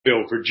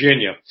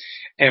Virginia.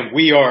 And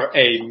we are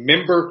a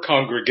member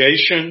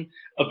congregation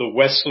of the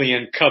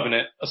Wesleyan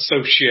Covenant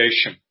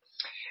Association.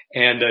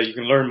 And you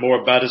can learn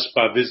more about us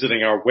by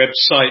visiting our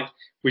website,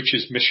 which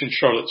is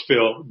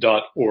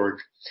missioncharlottesville.org.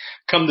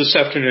 Come this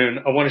afternoon,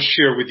 I want to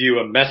share with you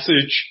a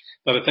message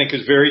that I think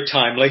is very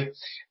timely.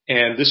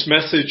 And this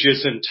message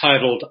is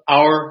entitled,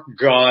 Our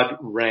God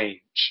Reigns.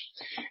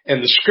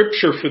 And the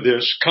scripture for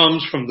this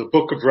comes from the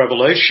book of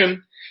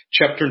Revelation,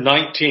 chapter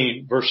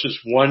 19, verses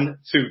 1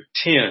 through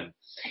 10.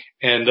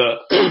 And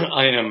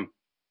I am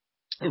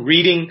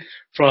reading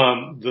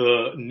from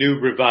the New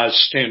Revised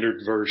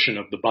Standard Version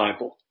of the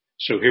Bible.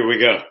 So here we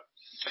go.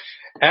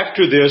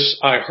 After this,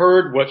 I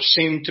heard what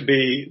seemed to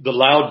be the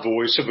loud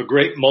voice of a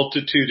great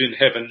multitude in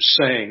heaven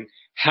saying,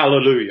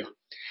 Hallelujah!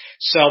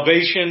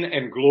 Salvation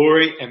and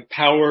glory and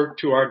power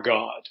to our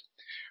God,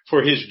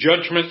 for his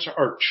judgments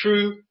are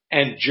true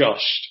and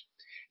just.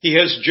 He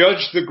has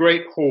judged the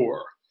great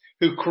whore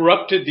who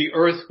corrupted the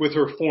earth with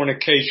her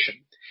fornication,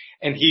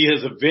 and he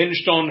has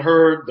avenged on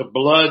her the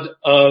blood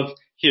of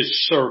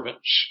his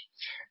servants.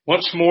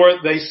 Once more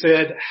they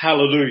said,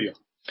 Hallelujah.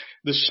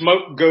 The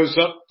smoke goes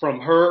up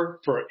from her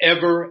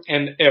forever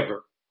and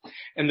ever.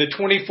 And the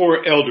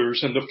 24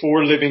 elders and the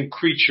 4 living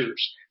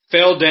creatures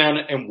fell down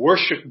and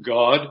worshiped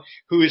God,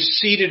 who is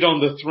seated on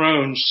the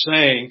throne,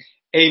 saying,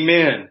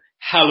 Amen,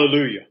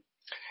 Hallelujah.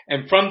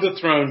 And from the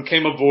throne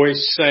came a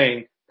voice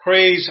saying,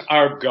 Praise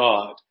our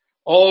God,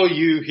 all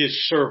you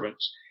his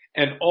servants,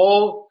 and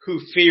all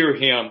who fear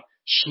him,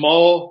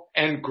 small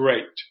and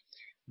great.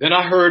 Then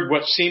I heard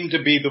what seemed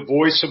to be the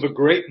voice of a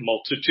great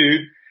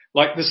multitude,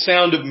 like the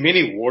sound of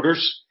many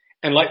waters,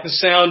 and like the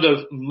sound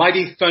of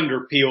mighty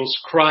thunder peals,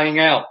 crying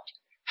out,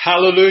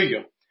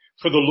 Hallelujah!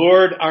 For the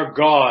Lord our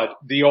God,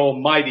 the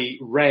Almighty,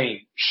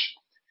 reigns.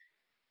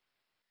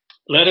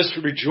 Let us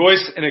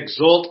rejoice and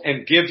exult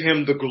and give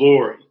him the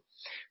glory.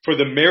 For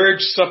the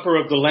marriage supper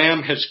of the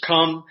Lamb has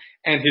come,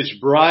 and his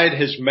bride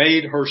has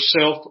made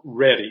herself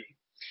ready.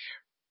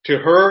 To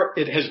her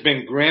it has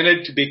been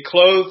granted to be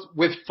clothed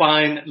with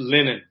fine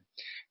linen,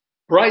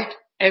 bright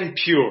and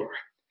pure.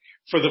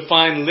 For the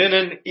fine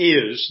linen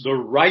is the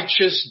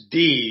righteous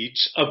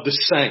deeds of the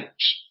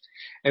saints.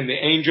 And the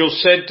angel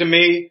said to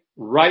me,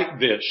 Write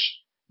this,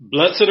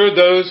 Blessed are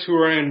those who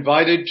are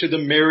invited to the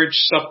marriage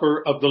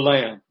supper of the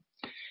Lamb.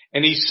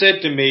 And he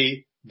said to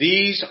me,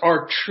 These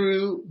are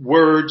true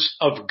words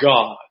of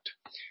God.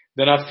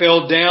 Then I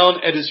fell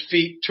down at his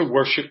feet to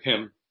worship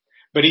him.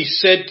 But he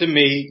said to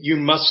me, You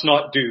must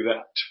not do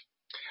that.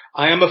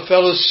 I am a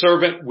fellow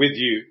servant with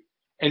you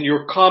and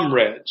your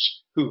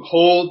comrades who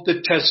hold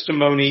the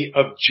testimony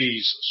of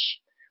Jesus.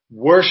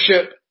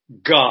 Worship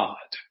God,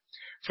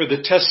 for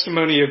the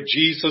testimony of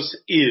Jesus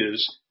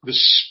is the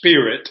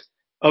spirit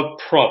of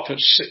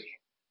prophecy.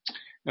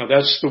 Now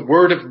that's the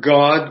word of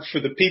God for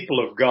the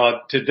people of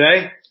God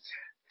today.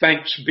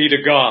 Thanks be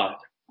to God.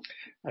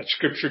 That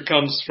scripture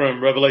comes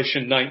from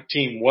Revelation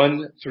 19,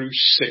 1 through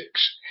 6.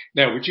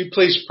 Now, would you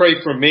please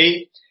pray for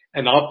me,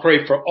 and I'll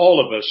pray for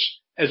all of us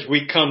as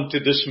we come to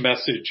this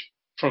message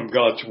from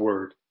God's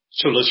word.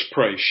 So let's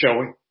pray, shall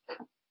we?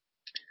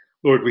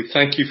 Lord, we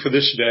thank you for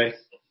this day,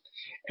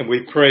 and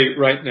we pray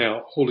right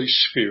now, Holy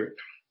Spirit,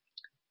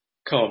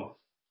 come.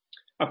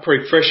 I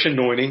pray fresh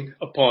anointing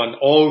upon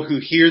all who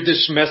hear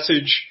this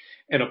message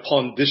and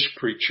upon this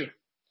preacher.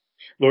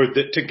 Lord,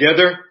 that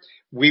together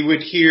we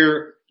would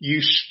hear you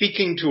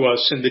speaking to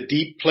us in the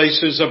deep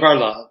places of our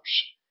lives,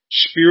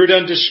 spirit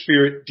unto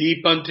spirit,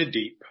 deep unto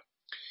deep.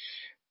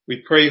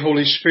 We pray,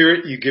 Holy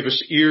Spirit, you give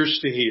us ears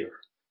to hear,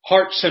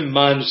 hearts and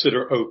minds that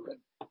are open,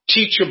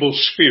 teachable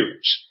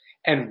spirits,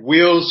 and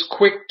wills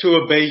quick to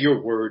obey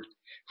your word.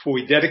 For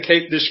we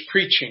dedicate this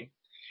preaching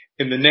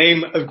in the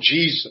name of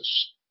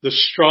Jesus, the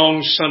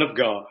strong Son of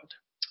God.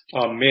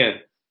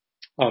 Amen.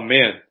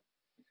 Amen.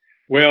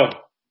 Well,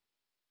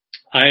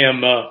 I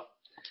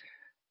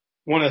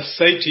want to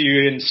say to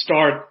you and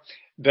start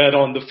that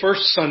on the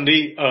first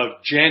Sunday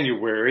of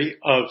January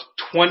of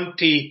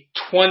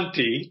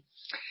 2020,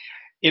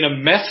 in a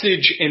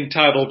message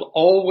entitled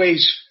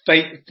Always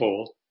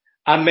Faithful,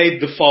 I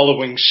made the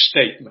following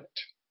statement.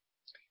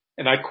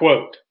 And I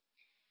quote,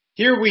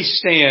 Here we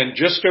stand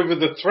just over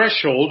the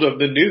threshold of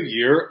the new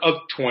year of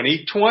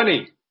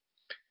 2020.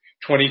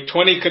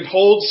 2020 could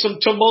hold some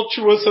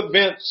tumultuous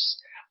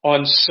events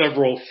on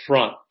several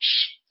fronts.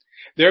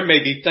 There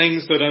may be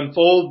things that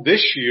unfold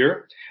this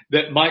year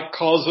that might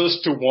cause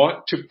us to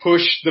want to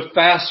push the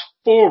fast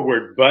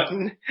forward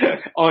button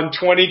on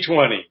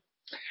 2020.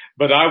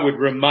 But I would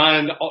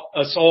remind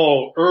us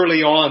all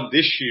early on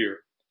this year,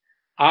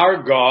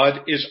 our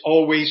God is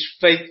always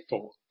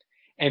faithful,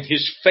 and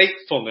his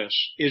faithfulness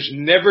is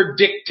never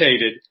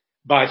dictated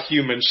by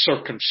human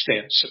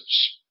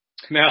circumstances.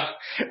 Now,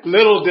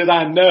 little did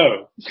I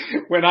know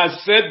when I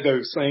said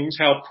those things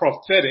how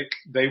prophetic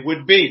they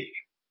would be.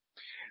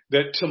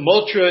 That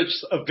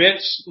tumultuous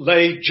events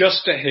lay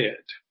just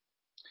ahead.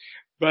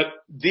 But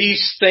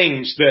these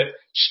things that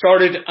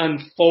started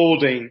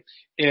unfolding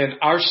in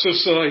our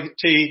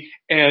society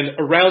and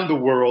around the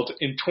world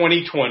in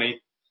 2020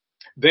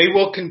 they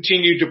will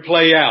continue to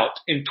play out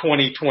in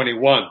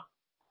 2021.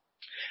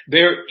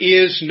 There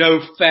is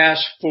no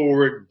fast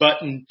forward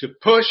button to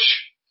push,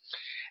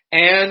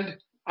 and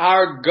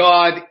our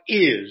God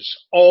is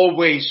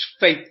always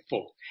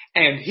faithful,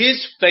 and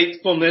his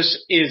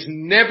faithfulness is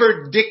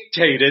never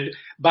dictated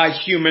by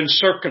human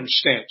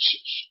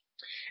circumstances.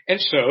 And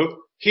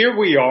so here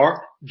we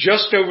are,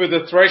 just over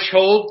the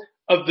threshold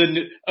of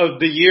the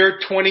year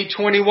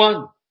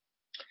 2021.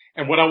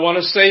 And what I want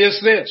to say is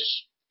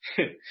this.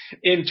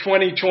 In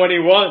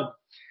 2021,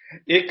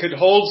 it could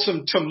hold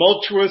some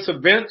tumultuous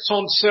events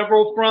on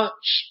several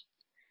fronts.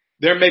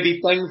 There may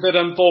be things that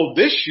unfold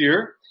this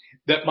year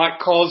that might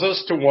cause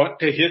us to want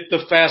to hit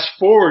the fast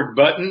forward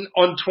button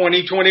on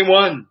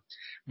 2021.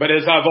 But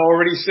as I've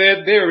already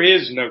said, there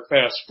is no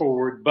fast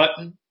forward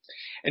button.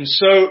 And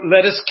so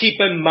let us keep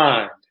in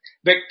mind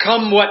that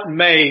come what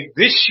may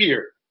this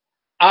year,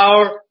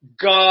 our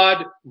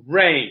God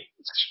reigns,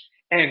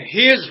 and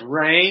his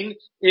reign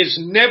is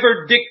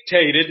never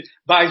dictated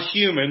by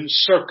human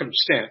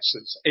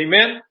circumstances.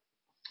 Amen?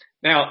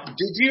 Now,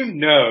 did you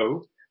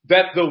know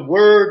that the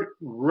word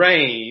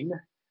reign,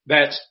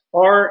 that's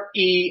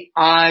R-E-I-G-N,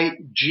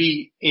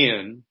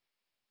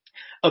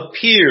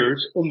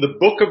 appears in the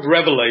book of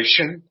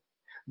Revelation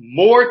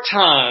more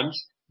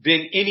times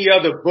than any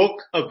other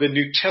book of the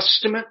New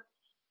Testament?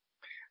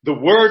 The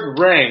word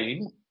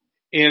reign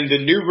in the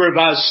New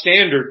Revised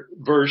Standard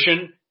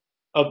Version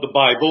of the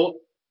Bible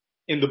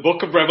in the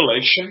book of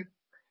Revelation,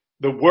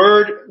 the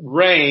word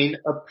reign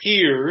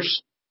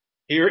appears,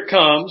 here it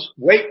comes,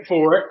 wait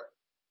for it,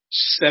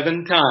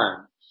 7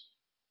 times.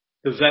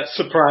 Does that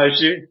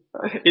surprise you?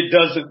 It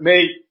doesn't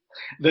me.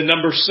 The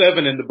number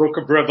 7 in the book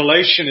of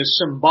Revelation is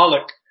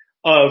symbolic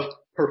of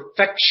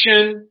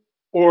perfection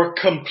or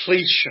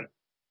completion.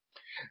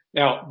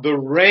 Now, the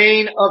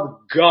reign of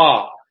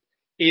God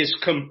is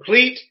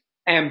complete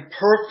and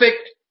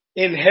perfect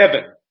in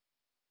heaven,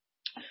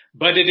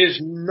 but it is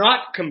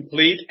not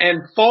complete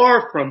and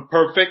far from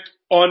perfect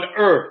on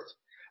earth.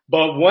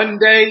 But one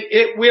day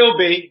it will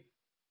be.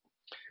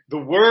 The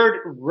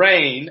word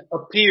reign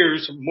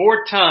appears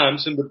more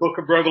times in the book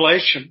of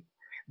Revelation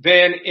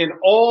than in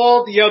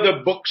all the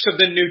other books of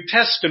the New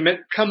Testament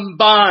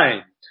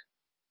combined.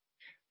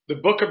 The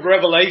book of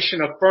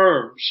Revelation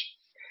affirms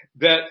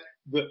that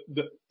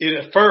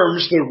it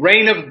affirms the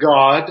reign of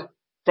God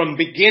from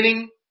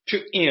beginning to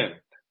end.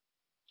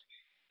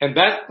 And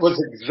that was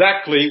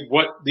exactly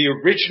what the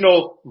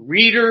original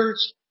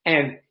readers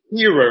and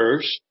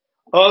hearers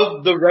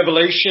of the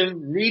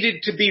Revelation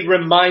needed to be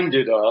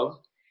reminded of,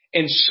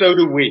 and so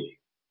do we.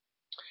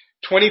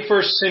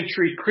 21st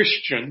century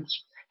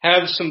Christians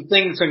have some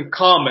things in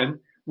common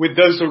with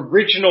those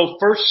original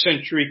first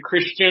century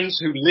Christians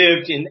who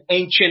lived in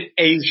ancient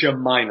Asia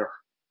Minor.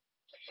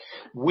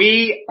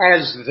 We,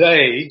 as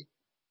they,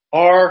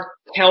 are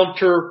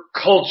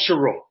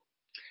countercultural.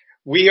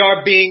 We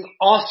are being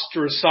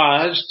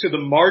ostracized to the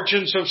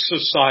margins of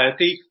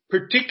society,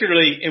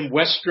 particularly in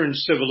Western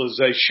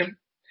civilization,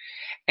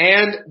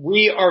 and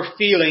we are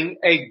feeling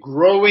a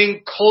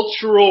growing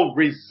cultural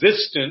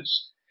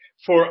resistance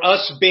for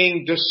us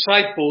being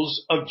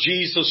disciples of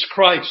Jesus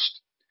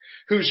Christ,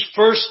 whose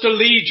first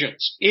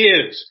allegiance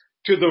is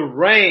to the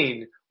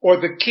reign or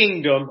the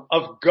kingdom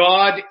of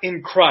God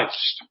in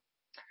Christ.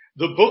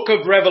 The book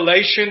of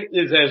Revelation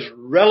is as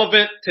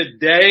relevant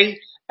today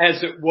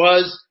as it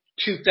was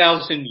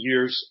 2,000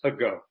 years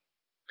ago.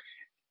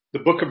 The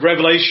book of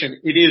Revelation,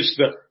 it is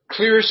the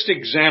clearest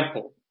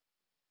example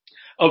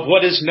of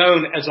what is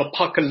known as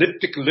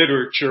apocalyptic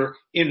literature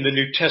in the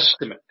New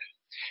Testament.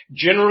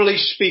 Generally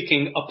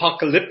speaking,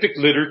 apocalyptic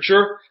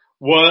literature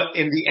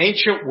in the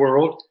ancient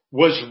world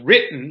was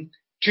written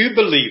to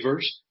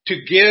believers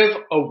to give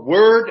a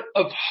word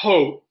of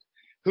hope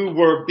who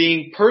were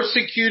being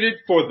persecuted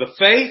for the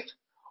faith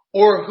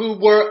or who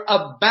were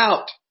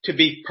about to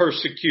be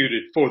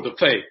persecuted for the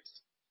faith.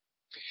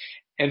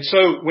 And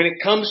so when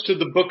it comes to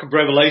the book of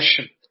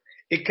Revelation,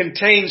 it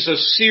contains a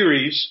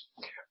series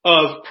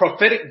of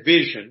prophetic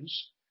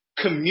visions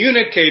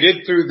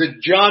communicated through the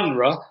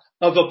genre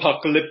of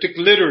apocalyptic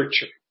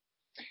literature.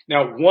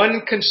 Now,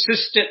 one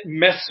consistent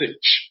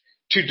message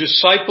to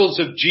disciples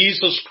of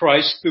Jesus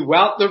Christ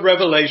throughout the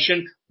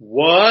Revelation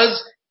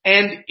was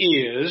and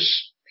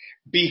is,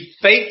 be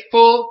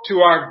faithful to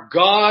our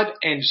God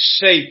and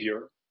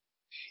Savior,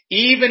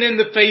 even in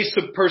the face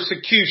of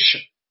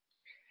persecution.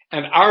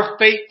 And our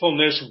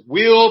faithfulness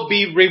will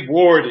be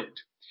rewarded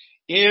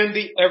in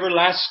the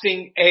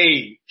everlasting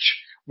age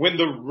when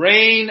the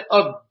reign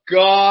of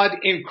God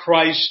in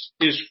Christ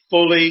is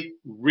fully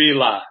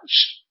realized.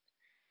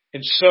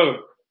 And so,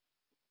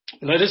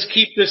 let us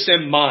keep this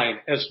in mind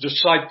as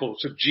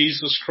disciples of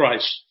Jesus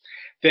Christ,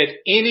 that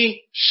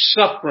any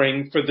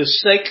suffering for the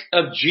sake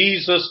of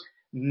Jesus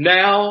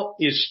now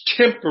is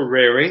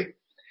temporary,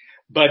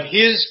 but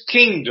his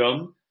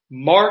kingdom,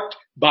 marked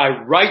by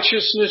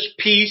righteousness,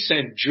 peace,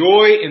 and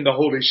joy in the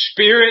Holy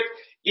Spirit,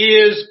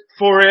 is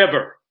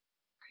forever.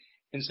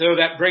 And so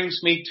that brings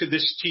me to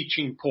this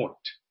teaching point.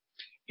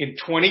 In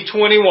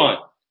 2021,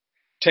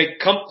 take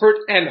comfort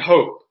and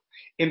hope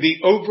in the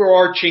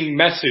overarching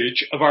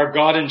message of our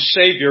God and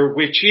Savior,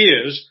 which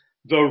is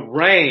the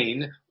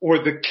reign or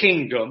the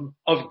kingdom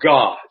of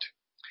God.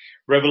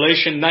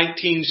 Revelation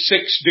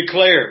 19:6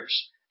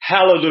 declares,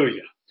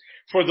 hallelujah,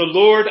 for the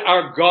Lord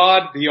our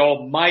God, the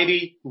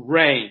Almighty,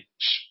 reigns.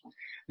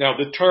 Now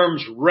the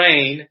terms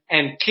reign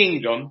and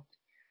kingdom,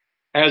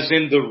 as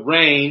in the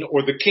reign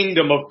or the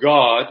kingdom of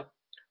God,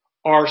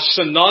 are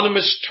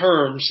synonymous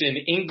terms in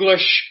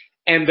English,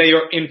 and they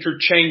are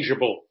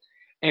interchangeable.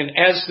 And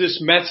as this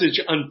message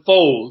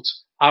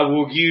unfolds, I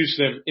will use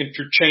them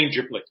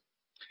interchangeably.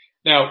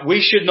 Now,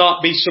 we should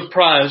not be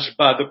surprised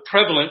by the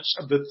prevalence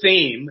of the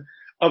theme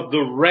of the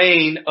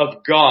reign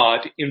of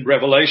God in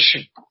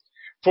Revelation.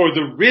 For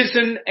the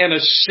risen and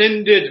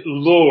ascended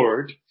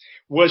Lord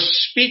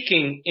was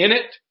speaking in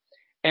it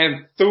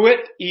and through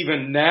it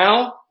even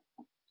now,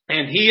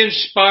 and he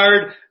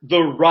inspired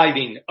the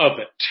writing of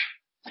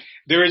it.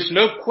 There is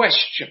no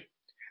question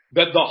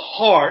that the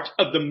heart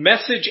of the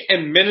message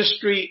and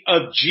ministry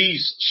of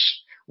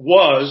Jesus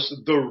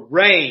was the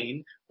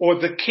reign or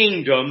the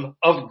kingdom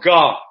of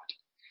God,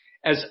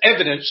 as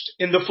evidenced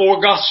in the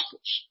four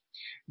Gospels.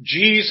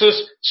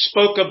 Jesus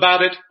spoke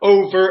about it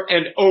over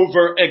and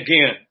over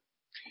again.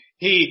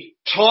 He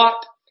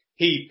taught,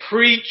 he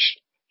preached,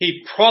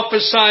 he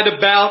prophesied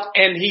about,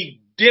 and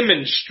he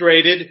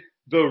demonstrated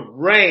the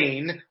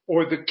reign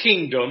or the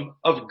kingdom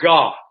of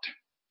God.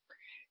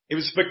 It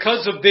was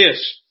because of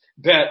this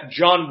that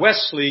John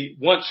Wesley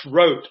once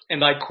wrote,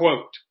 and I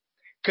quote,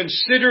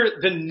 "Consider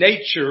the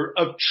nature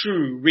of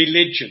true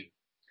religion,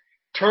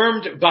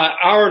 termed by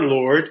our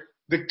Lord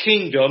the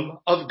kingdom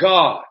of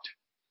God."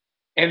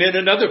 And in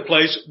another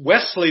place,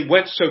 Wesley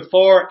went so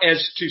far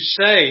as to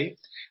say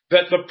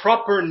that the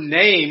proper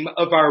name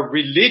of our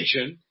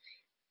religion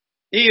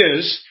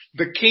is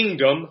the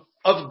kingdom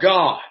of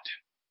God.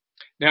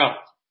 Now,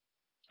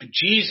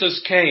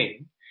 Jesus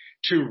came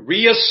to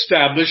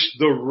reestablish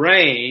the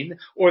reign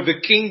or the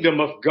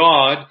kingdom of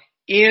God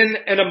in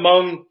and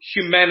among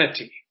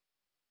humanity.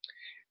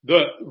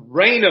 The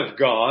reign of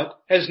God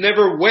has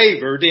never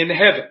wavered in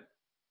heaven.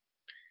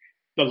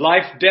 The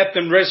life, death,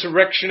 and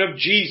resurrection of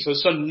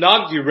Jesus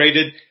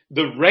inaugurated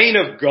the reign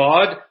of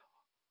God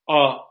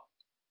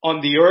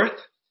on the earth,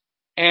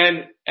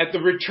 and at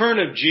the return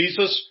of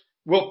Jesus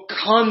will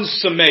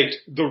consummate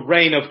the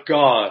reign of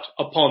God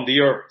upon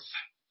the earth.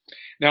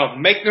 Now,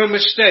 make no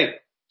mistake,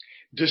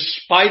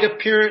 despite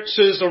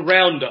appearances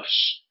around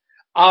us,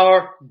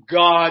 our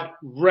God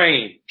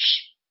reigns.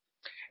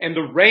 And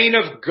the reign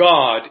of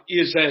God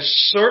is as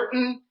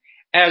certain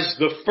as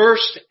the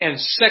first and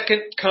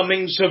second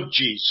comings of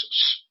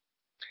Jesus.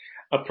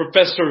 A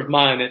professor of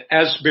mine at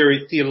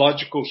Asbury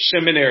Theological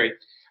Seminary,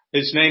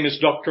 his name is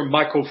Dr.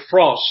 Michael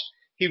Frost,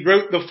 he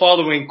wrote the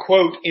following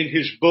quote in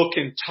his book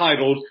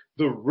entitled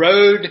The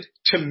Road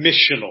to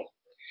Missional.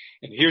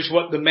 And here's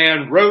what the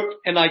man wrote,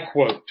 and I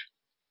quote,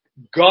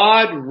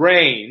 "God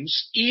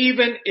reigns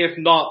even if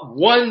not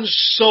one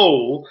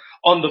soul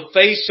on the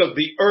face of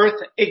the earth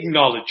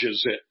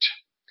acknowledges it.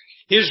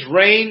 His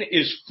reign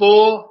is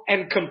full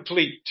and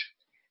complete,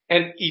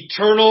 an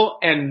eternal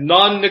and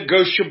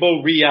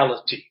non-negotiable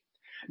reality,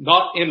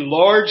 not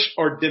enlarged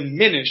or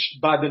diminished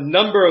by the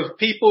number of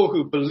people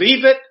who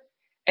believe it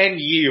and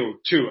yield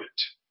to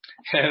it."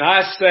 And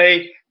I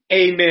say,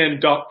 amen,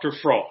 Dr.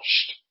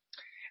 Frost.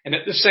 And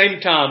at the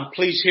same time,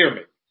 please hear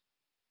me.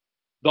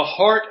 The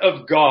heart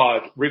of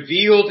God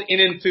revealed in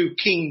and through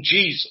King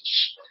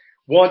Jesus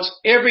wants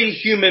every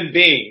human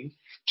being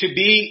to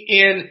be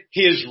in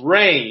his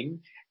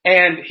reign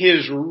and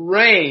his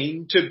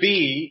reign to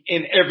be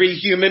in every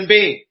human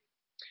being.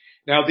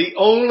 Now, the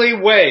only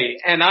way,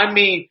 and I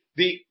mean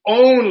the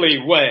only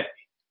way,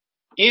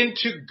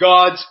 into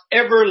God's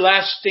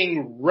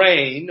everlasting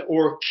reign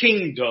or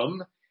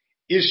kingdom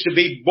is to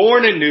be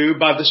born anew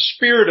by the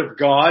Spirit of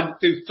God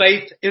through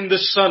faith in the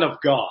Son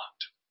of God.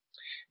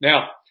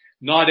 Now,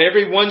 not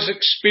everyone's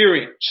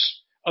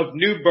experience of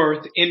new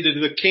birth into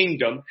the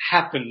kingdom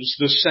happens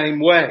the same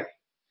way.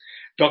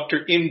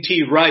 Dr.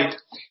 N.T. Wright,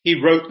 he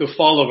wrote the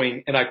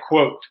following, and I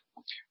quote,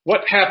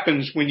 "What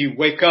happens when you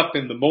wake up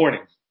in the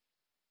morning?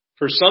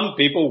 For some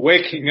people,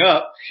 waking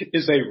up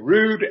is a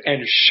rude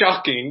and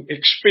shocking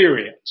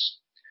experience.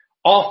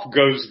 Off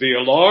goes the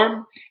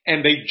alarm,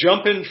 and they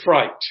jump in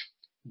fright,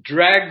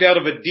 dragged out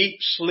of a deep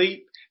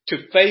sleep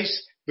to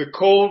face the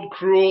cold,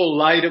 cruel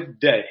light of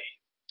day.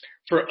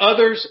 For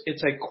others,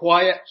 it's a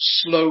quiet,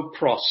 slow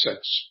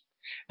process.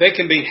 They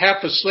can be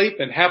half asleep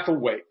and half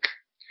awake,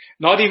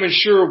 not even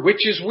sure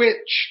which is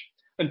which,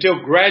 until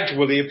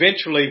gradually,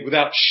 eventually,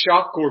 without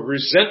shock or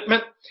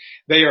resentment,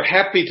 they are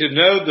happy to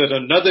know that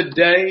another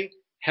day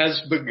has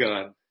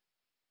begun."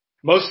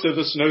 Most of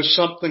us know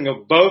something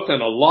of both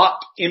and a lot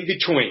in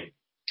between.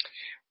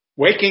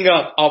 Waking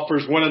up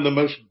offers one of the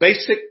most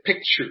basic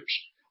pictures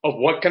of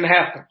what can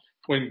happen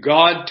when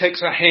God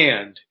takes a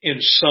hand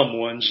in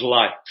someone's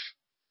life.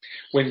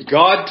 When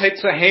God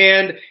takes a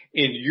hand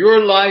in your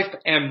life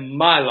and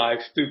my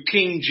life through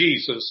King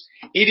Jesus,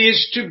 it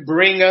is to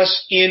bring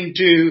us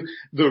into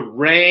the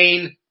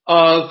reign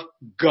of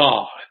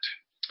God.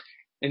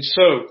 And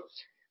so,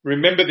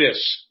 Remember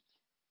this.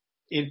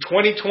 In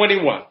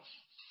 2021,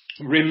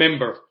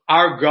 remember,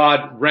 our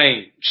God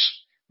reigns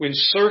when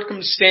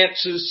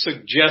circumstances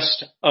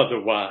suggest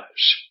otherwise.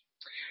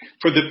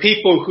 For the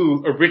people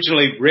who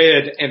originally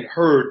read and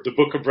heard the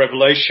book of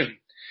Revelation,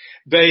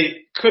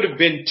 they could have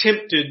been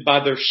tempted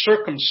by their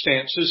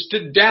circumstances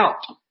to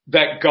doubt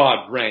that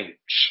God reigns.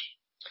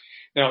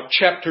 Now,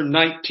 chapter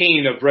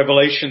 19 of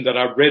Revelation that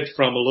I read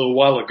from a little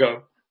while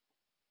ago,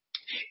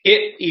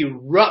 it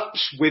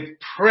erupts with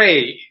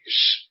praise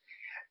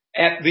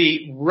at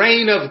the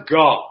reign of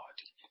God,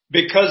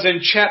 because in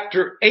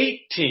chapter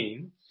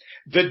 18,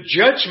 the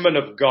judgment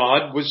of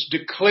God was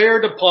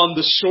declared upon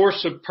the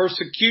source of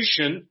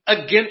persecution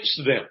against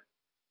them.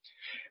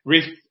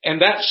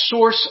 And that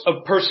source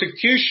of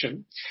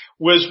persecution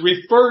was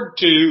referred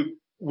to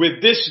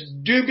with this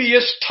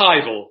dubious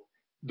title,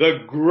 the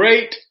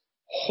Great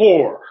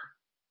Whore.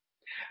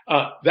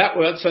 That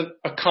was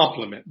a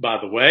compliment, by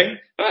the way.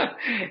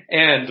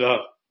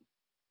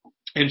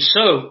 And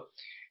so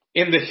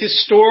in the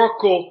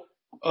historical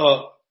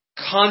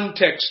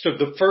context of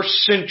the first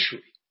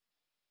century,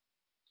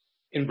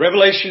 in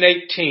Revelation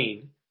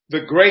 18,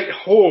 the Great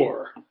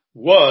Whore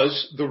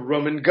was the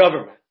Roman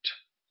government,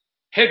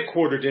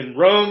 headquartered in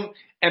Rome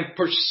and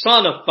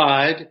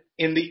personified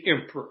in the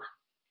emperor.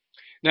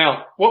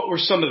 Now, what were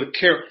some of the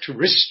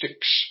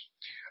characteristics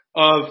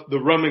of the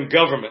Roman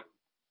government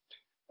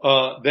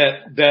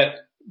that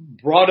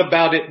brought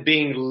about it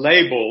being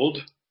labeled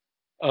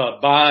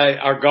by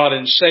our God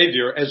and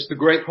Savior as the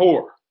Great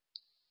Whore?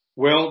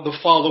 Well, the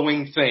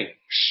following things.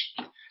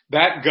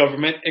 That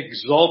government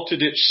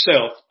exalted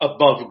itself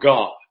above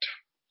God.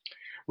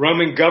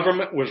 Roman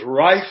government was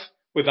rife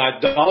with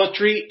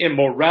idolatry,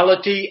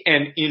 immorality,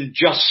 and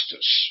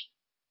injustice.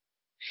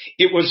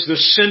 It was the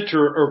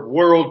center of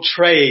world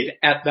trade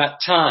at that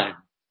time.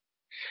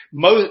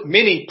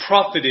 Many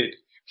profited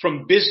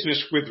from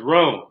business with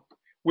Rome,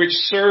 which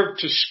served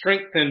to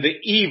strengthen the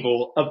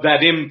evil of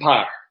that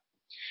empire.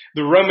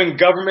 The Roman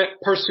government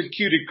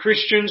persecuted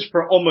Christians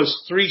for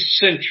almost 3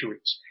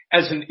 centuries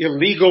as an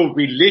illegal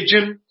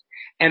religion,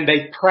 and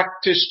they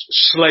practiced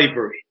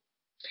slavery.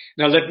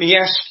 Now let me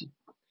ask you,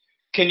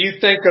 can you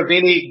think of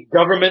any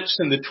governments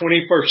in the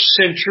 21st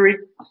century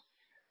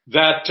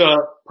that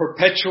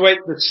perpetuate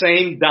the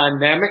same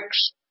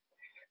dynamics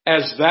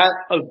as that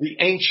of the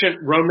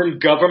ancient Roman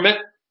government,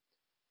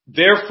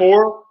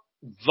 therefore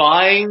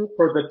vying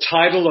for the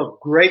title of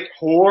Great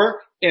Whore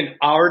in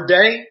our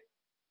day?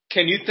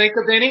 Can you think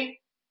of any?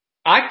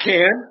 I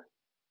can.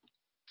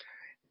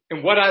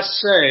 And what I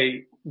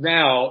say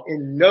now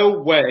in no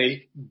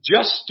way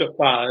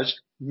justifies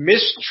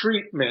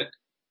mistreatment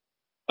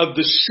of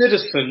the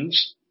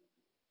citizens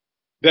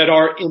that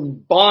are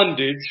in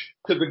bondage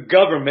to the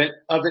government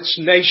of its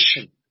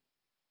nation.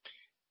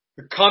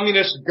 The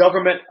communist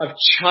government of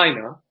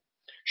China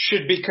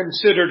should be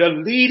considered a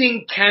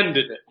leading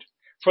candidate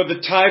for the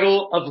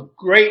title of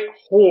Great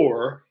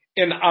Whore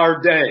in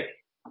our day.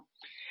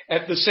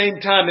 At the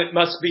same time, it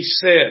must be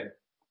said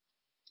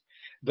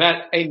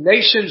that a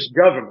nation's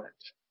government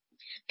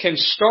can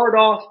start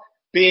off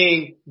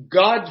being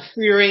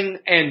God-fearing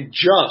and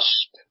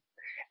just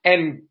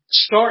and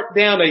start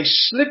down a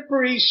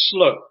slippery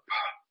slope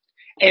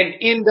and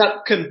end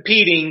up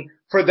competing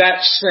for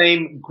that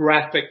same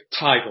graphic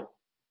title.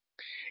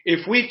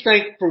 If we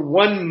think for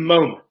one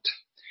moment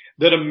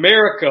that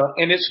America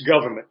and its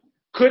government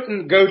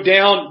couldn't go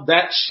down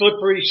that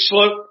slippery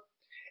slope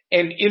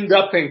and end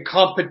up in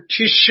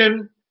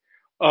competition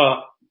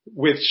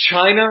with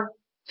China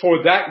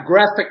for that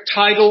graphic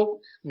title,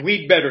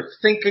 we'd better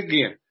think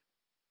again.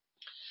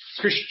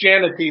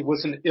 Christianity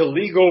was an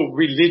illegal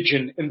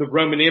religion in the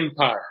Roman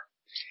Empire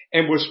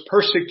and was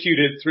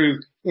persecuted through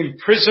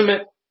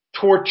imprisonment,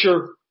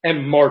 torture,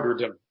 and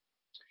martyrdom.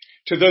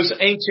 To those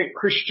ancient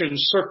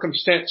Christians,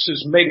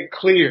 circumstances made it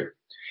clear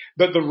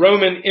that the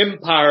Roman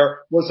Empire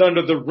was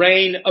under the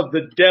reign of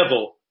the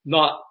devil,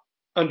 not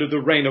under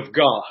the reign of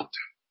God.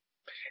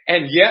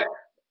 And yet,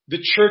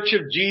 the Church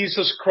of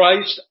Jesus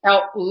Christ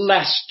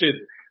outlasted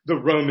the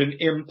Roman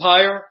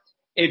Empire.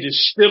 It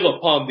is still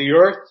upon the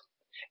earth,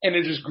 and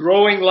it is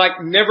growing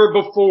like never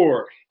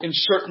before in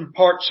certain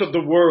parts of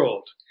the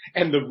world.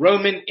 And the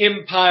Roman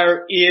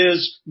Empire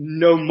is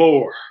no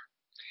more.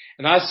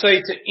 And I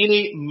say to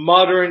any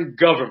modern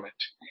government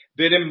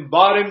that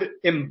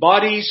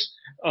embodies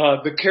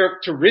the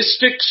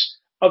characteristics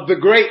of the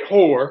Great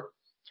Whore,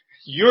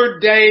 your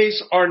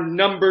days are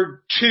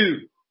numbered too,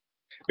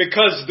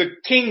 because the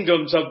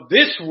kingdoms of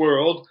this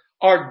world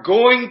are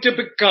going to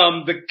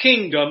become the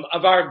kingdom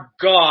of our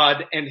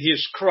God and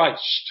His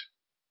Christ.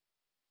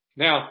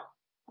 Now,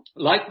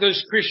 like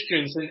those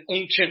Christians in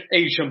ancient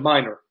Asia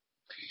Minor,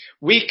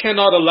 we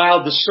cannot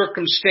allow the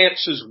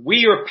circumstances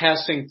we are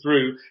passing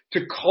through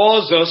to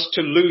cause us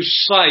to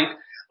lose sight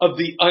of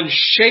the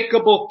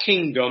unshakable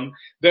kingdom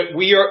that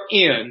we are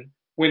in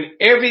when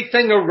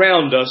everything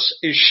around us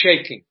is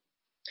shaking.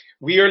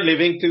 We are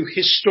living through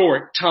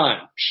historic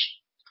times.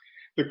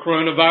 The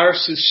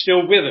coronavirus is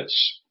still with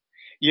us.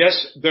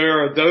 Yes,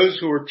 there are those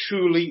who are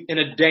truly in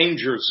a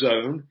danger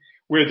zone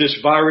where this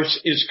virus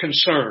is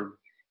concerned.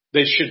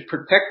 They should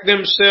protect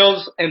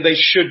themselves and they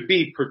should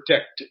be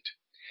protected.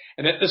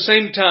 And at the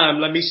same time,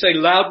 let me say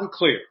loud and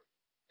clear,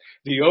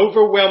 the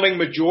overwhelming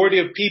majority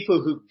of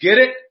people who get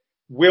it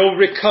will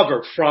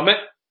recover from it.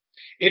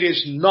 It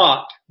is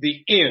not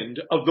the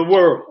end of the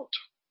world.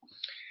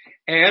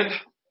 And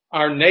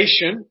our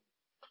nation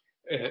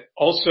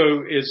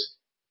also is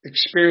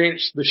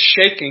experienced the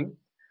shaking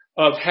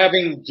of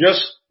having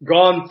just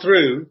gone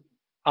through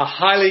a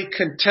highly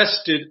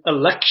contested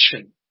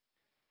election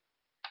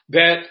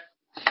that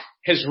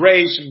has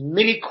raised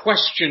many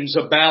questions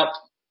about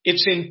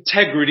its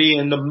integrity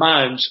in the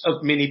minds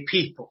of many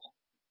people.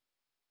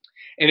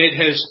 And it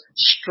has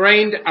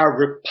strained our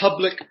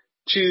republic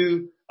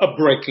to a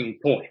breaking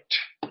point.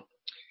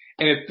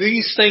 And if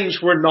these things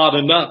were not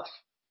enough,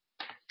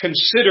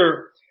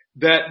 consider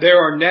that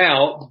there are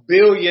now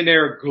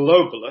billionaire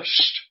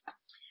globalists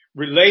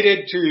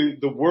related to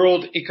the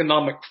World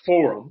Economic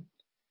Forum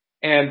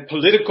and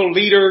political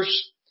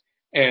leaders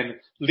and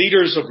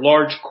leaders of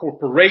large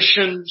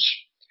corporations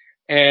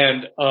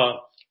and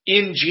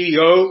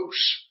NGOs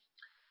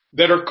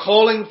that are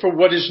calling for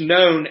what is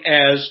known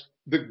as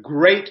the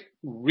Great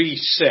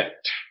Reset.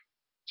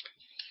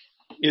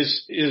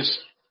 Is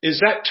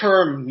that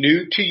term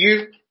new to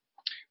you?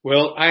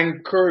 Well, I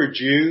encourage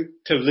you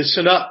to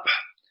listen up.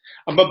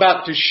 I'm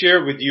about to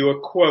share with you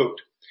a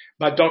quote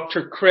by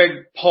Dr. Craig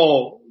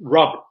Paul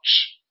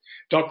Roberts.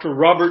 Dr.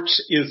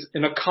 Roberts is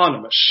an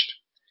economist.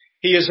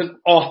 He is an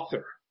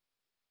author.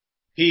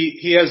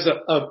 He has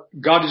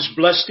God has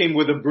blessed him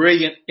with a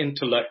brilliant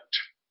intellect.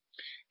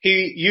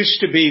 He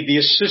used to be the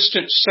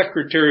Assistant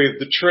Secretary of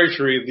the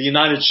Treasury of the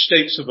United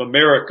States of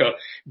America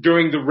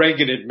during the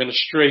Reagan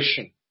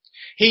administration.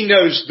 He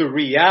knows the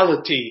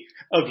reality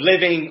of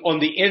living on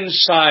the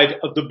inside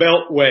of the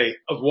Beltway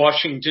of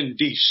Washington,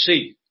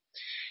 D.C.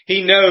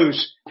 He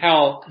knows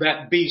how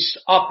that beast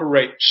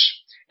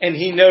operates, and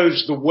he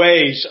knows the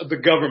ways of the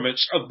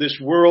governments of this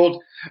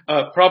world,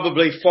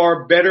 probably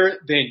far better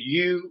than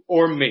you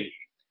or me.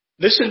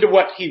 Listen to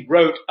what he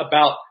wrote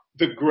about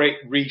the Great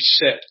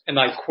Reset, and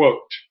I quote,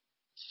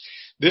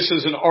 this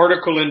is an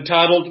article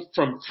entitled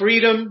From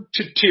Freedom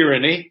to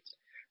Tyranny,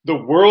 the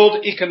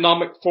World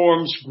Economic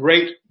Forum's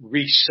Great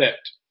Reset.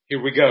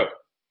 Here we go.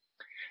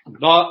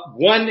 Not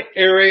one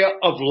area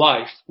of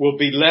life will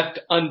be left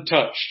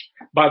untouched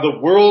by the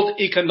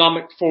World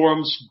Economic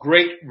Forum's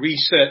Great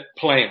Reset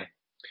plan,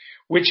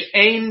 which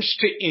aims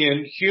to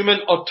end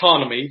human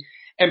autonomy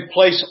and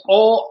place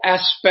all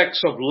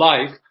aspects of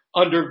life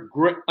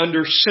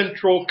under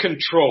central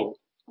control.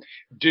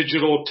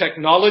 Digital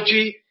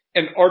technology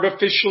and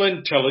artificial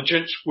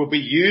intelligence will be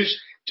used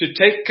to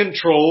take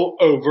control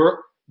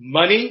over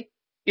money,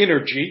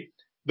 energy,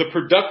 the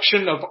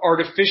production of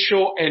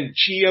artificial and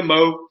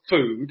GMO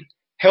food,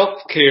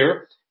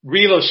 healthcare,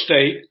 real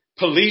estate,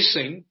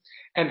 policing,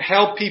 and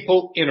how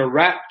people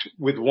interact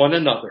with one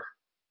another.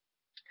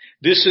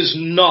 This is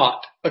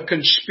not a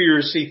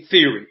conspiracy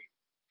theory.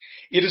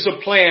 It is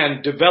a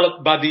plan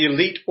developed by the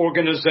elite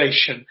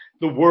organization,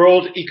 the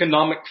World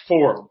Economic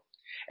Forum,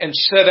 and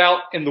set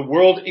out in the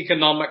World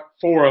Economic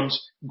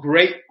Forum's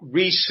Great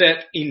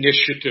Reset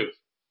Initiative.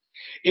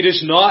 It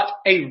is not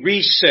a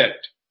reset.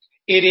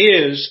 It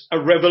is a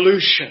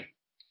revolution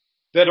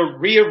that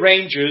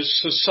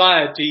rearranges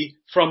society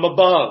from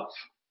above.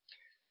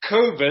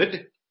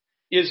 COVID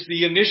is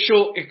the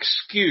initial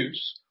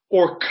excuse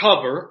or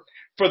cover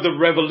for the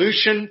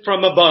revolution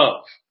from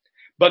above.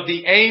 But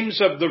the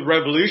aims of the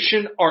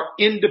revolution are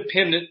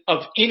independent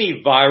of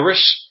any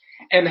virus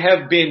and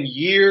have been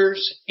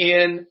years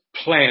in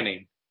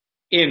planning,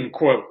 end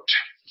quote.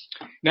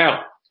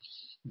 Now,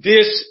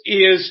 this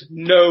is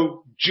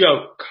no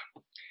joke.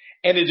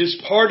 And it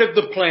is part of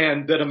the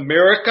plan that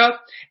America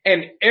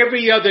and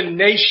every other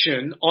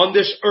nation on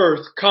this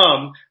earth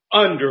come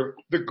under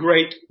the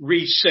Great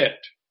Reset.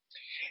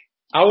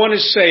 I want to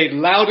say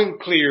loud and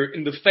clear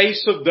in the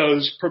face of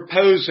those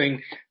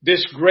proposing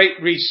this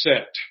Great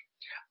Reset,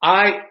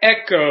 I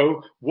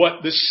echo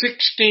what the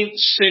 16th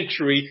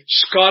century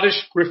Scottish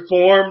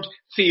Reformed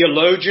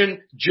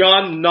theologian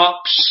John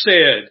Knox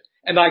said,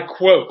 and I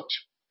quote,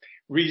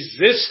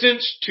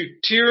 resistance to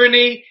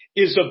tyranny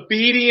is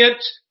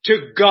obedience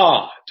to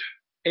God.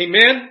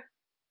 Amen?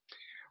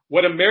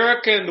 What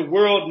America and the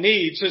world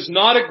needs is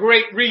not a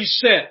great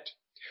reset.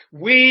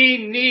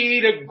 We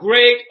need a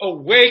great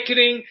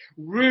awakening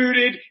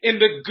rooted in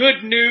the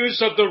good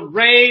news of the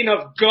reign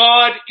of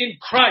God in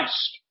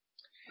Christ.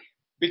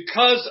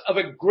 Because of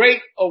a great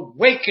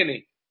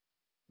awakening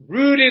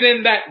rooted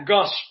in that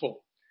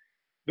gospel,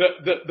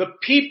 the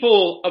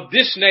people of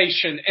this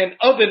nation and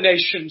other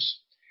nations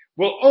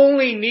will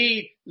only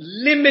need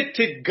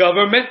limited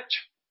government,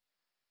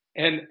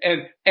 and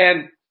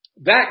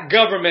that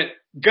government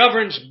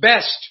governs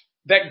best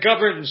that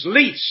governs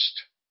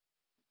least,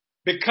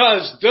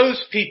 because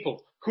those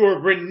people who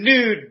are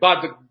renewed by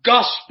the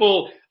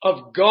gospel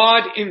of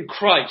God in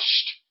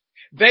Christ,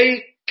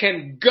 they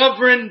can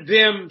govern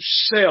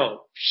themselves,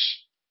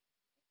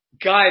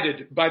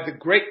 guided by the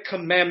great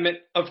commandment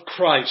of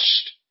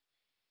Christ.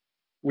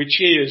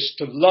 which is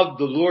to love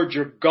the Lord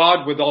your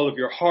God with all of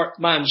your heart,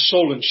 mind,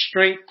 soul, and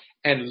strength,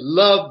 and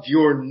love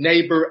your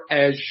neighbor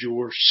as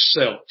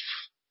yourself.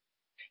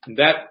 And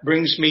that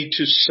brings me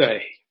to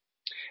say,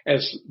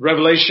 as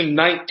Revelation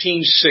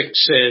 19:6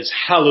 says,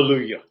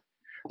 hallelujah,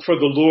 for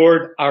the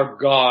Lord our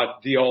God,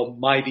 the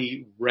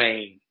Almighty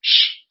reigns.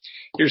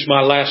 Here's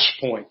my last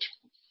point.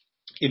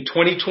 In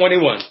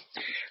 2021,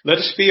 let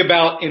us be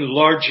about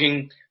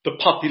enlarging the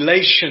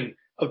population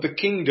of the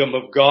kingdom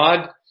of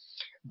God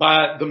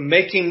by the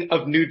making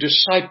of new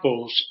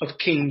disciples of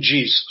King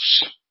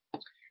Jesus.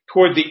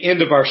 Toward the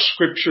end of our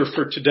scripture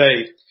for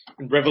today,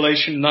 in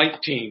Revelation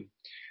 19,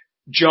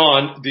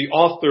 John, the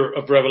author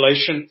of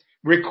Revelation,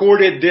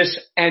 recorded this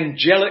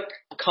angelic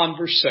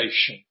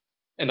conversation.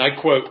 And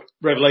I quote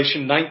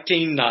Revelation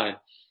 19:9.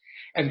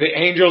 And the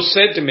angel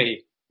said to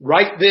me,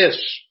 write this,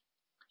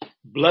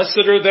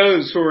 blessed are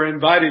those who are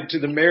invited to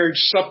the marriage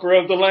supper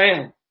of the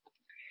Lamb.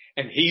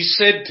 And he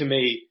said to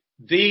me,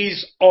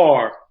 these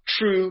are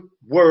true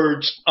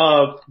words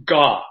of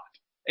God.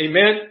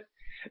 Amen.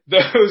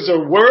 Those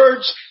are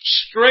words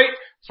straight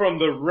from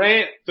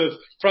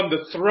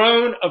the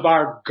throne of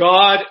our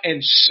God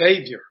and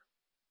Savior.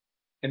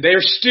 And they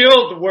are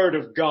still the word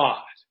of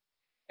God.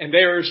 And they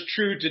are as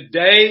true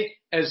today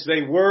as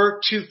they were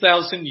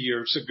 2,000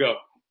 years ago.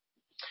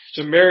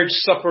 The marriage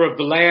supper of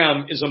the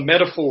Lamb is a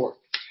metaphor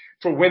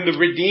for when the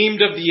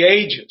redeemed of the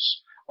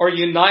ages are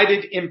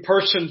united in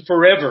person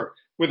forever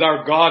with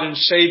our God and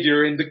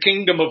Savior in the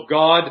kingdom of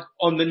God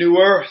on the new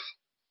earth.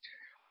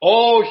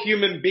 All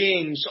human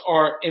beings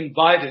are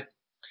invited,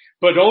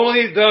 but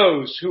only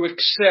those who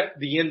accept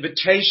the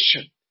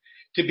invitation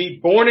to be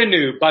born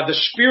anew by the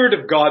Spirit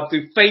of God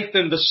through faith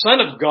in the Son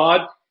of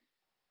God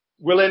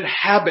will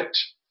inhabit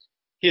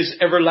His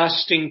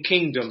everlasting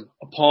kingdom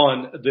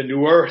upon the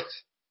new earth,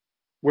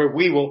 where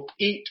we will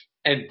eat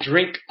and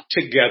drink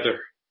together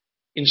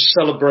in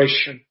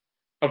celebration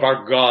of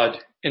our God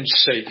and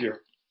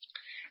Savior.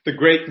 The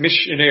great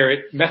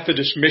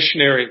Methodist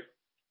missionary,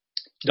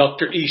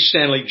 Dr. E.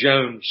 Stanley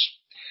Jones,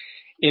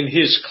 in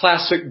his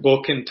classic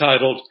book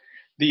entitled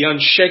The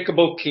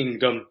Unshakable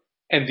Kingdom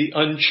and the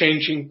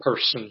Unchanging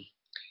Person,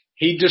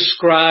 he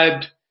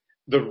described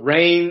the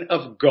reign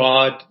of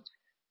God,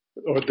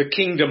 or the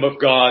kingdom of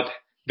God,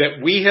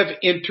 that we have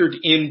entered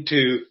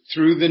into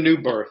through the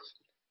new birth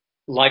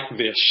like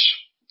this.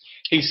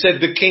 He said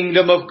the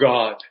kingdom of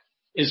God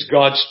is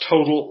God's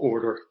total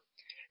order,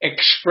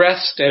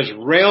 expressed as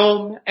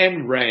realm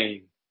and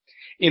reign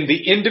in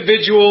the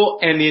individual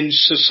and in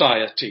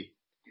society,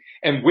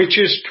 and which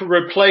is to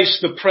replace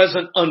the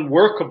present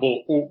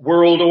unworkable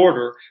world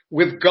order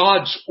with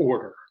God's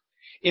order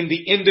in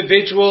the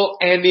individual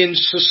and in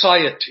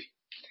society.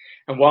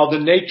 And while the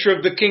nature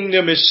of the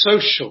kingdom is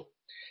social,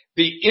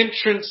 the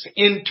entrance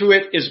into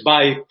it is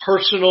by a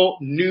personal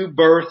new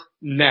birth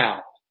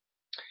now.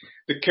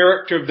 The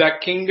character of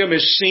that kingdom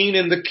is seen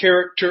in the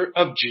character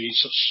of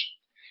Jesus.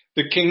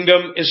 The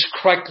kingdom is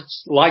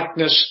Christ's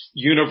likeness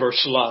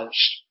universalized.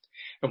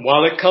 And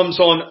while it comes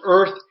on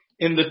earth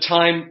in the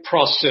time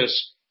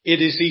process,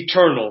 it is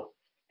eternal,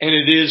 and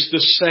it is the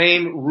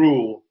same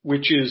rule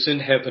which is in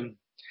heaven.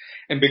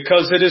 And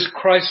because it is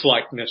Christ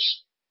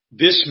likeness,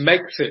 this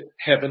makes it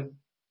heaven,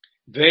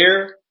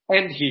 there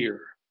and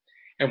here.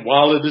 And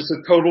while it is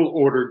a total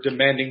order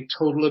demanding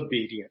total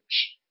obedience,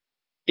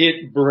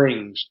 it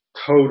brings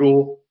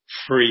total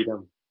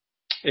freedom.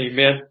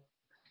 Amen.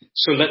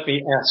 So let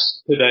me ask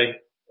today,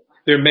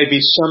 there may be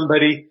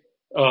somebody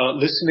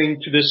listening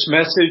to this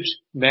message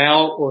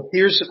now or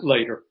hears it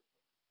later.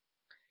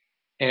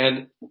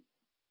 And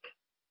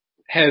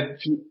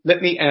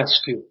let me ask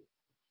you,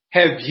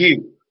 have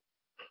you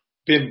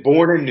been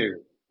born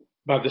anew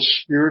by the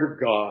Spirit of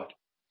God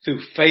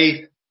through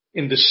faith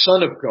in the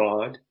Son of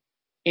God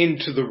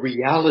into the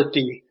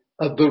reality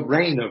of the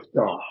reign of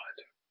God?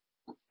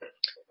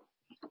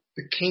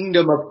 The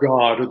kingdom of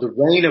God, or the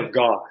reign of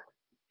God,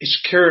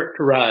 is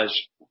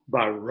characterized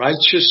by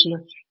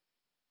righteousness,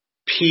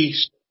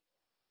 peace,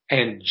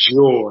 and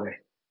joy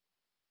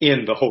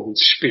in the Holy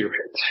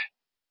Spirit.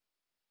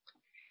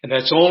 And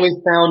that's only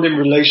found in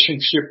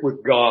relationship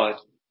with God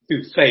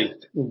through faith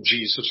in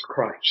Jesus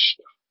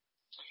Christ.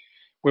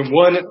 When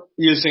one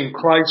is in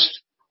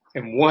Christ,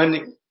 then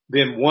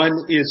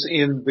one is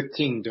in the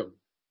kingdom.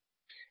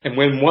 And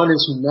when one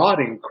is not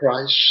in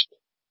Christ,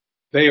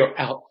 they are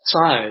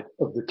outside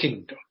of the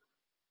kingdom.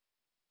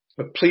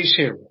 But please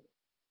hear me.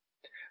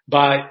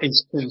 By a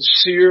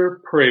sincere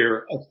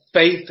prayer of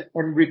faith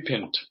and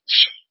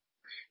repentance,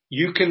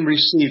 you can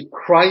receive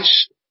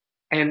Christ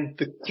and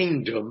the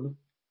kingdom,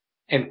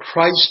 and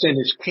Christ and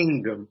His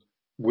kingdom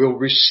will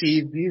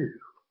receive you.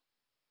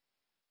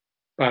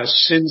 By a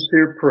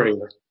sincere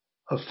prayer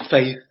of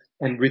faith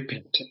and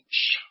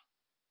repentance.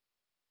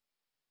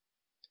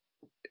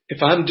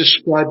 If I'm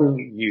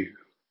describing you,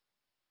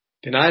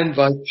 then I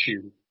invite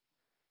you,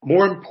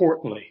 more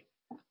importantly,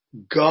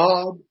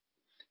 God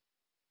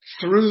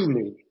through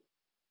me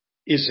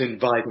is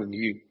inviting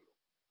you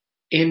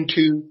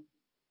into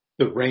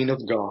the reign of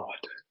God,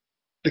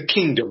 the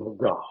kingdom of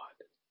God.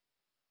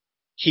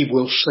 He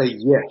will say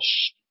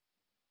yes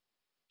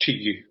to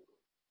you.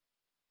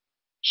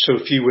 So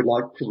if you would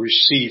like to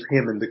receive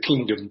him in the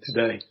kingdom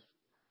today,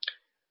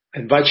 I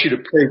invite you to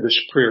pray this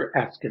prayer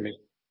after me.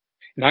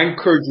 And I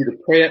encourage you to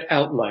pray it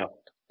out loud.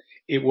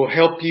 It will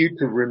help you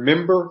to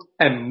remember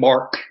and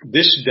mark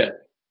this day.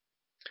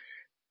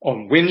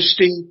 On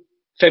Wednesday,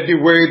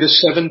 February the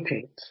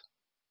 17th,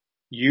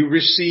 you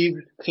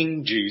received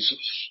King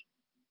Jesus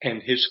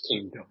and his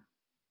kingdom.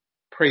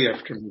 Pray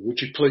after me, would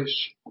you please?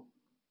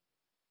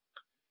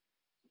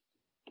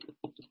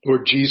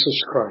 Lord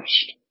Jesus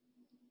Christ,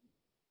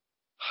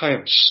 I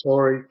am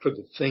sorry for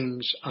the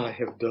things I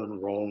have done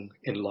wrong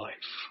in life.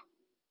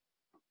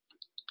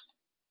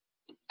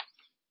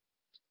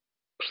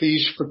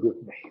 Please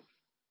forgive me.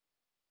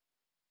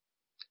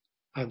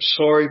 I'm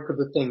sorry for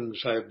the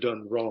things I have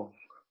done wrong.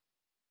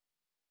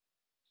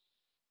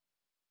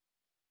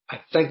 I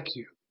thank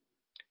you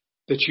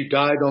that you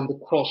died on the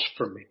cross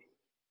for me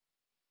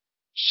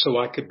so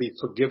I could be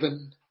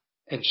forgiven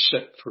and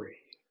set free.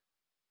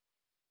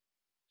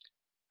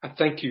 I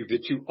thank you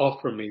that you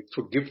offer me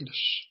forgiveness,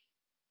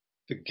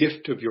 the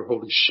gift of your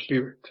Holy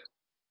Spirit,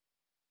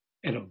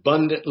 and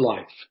abundant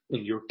life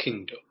in your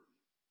kingdom.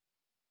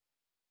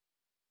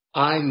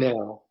 I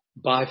now,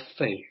 by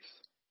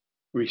faith,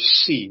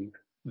 receive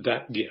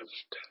that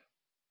gift.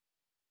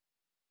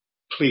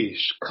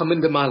 Please come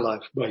into my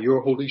life by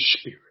your Holy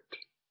Spirit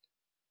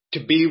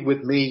to be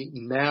with me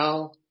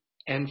now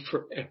and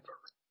forever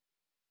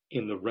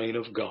in the reign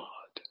of God.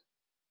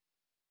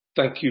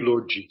 Thank you,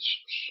 Lord Jesus.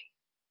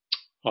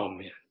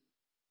 Amen.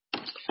 I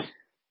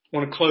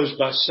want to close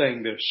by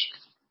saying this.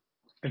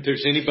 If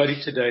there's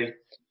anybody today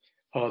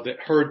that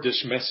heard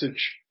this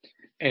message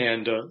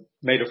and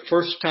made a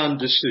first-time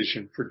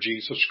decision for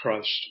Jesus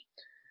Christ,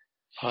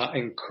 I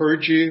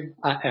encourage you,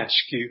 I ask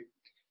you,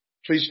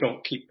 please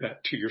don't keep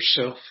that to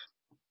yourself.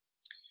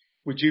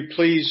 Would you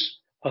please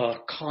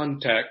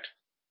contact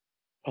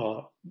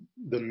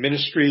the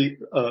ministry,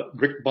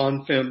 Rick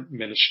Bonfim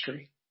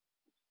Ministry.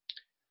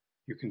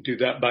 You can do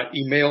that by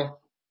email.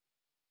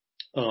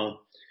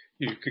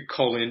 You could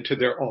call into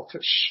their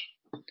office.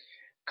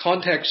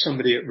 Contact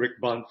somebody at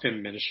Rick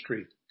Bonfim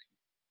Ministry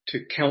to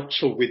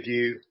counsel with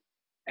you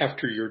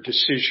after your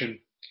decision,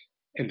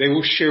 and they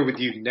will share with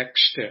you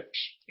next steps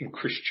in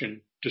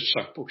Christian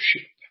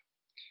discipleship.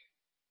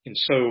 And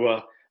so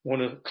I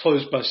want to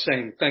close by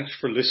saying thanks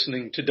for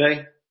listening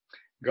today.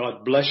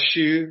 God bless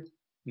you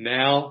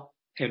now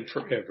and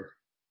forever.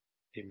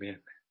 Amen.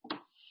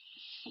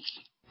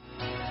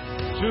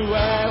 To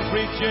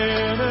every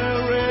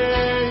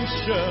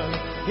generation,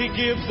 he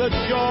gives the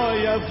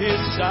joy of his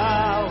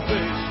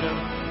salvation.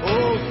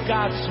 Oh,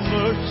 God's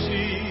mercy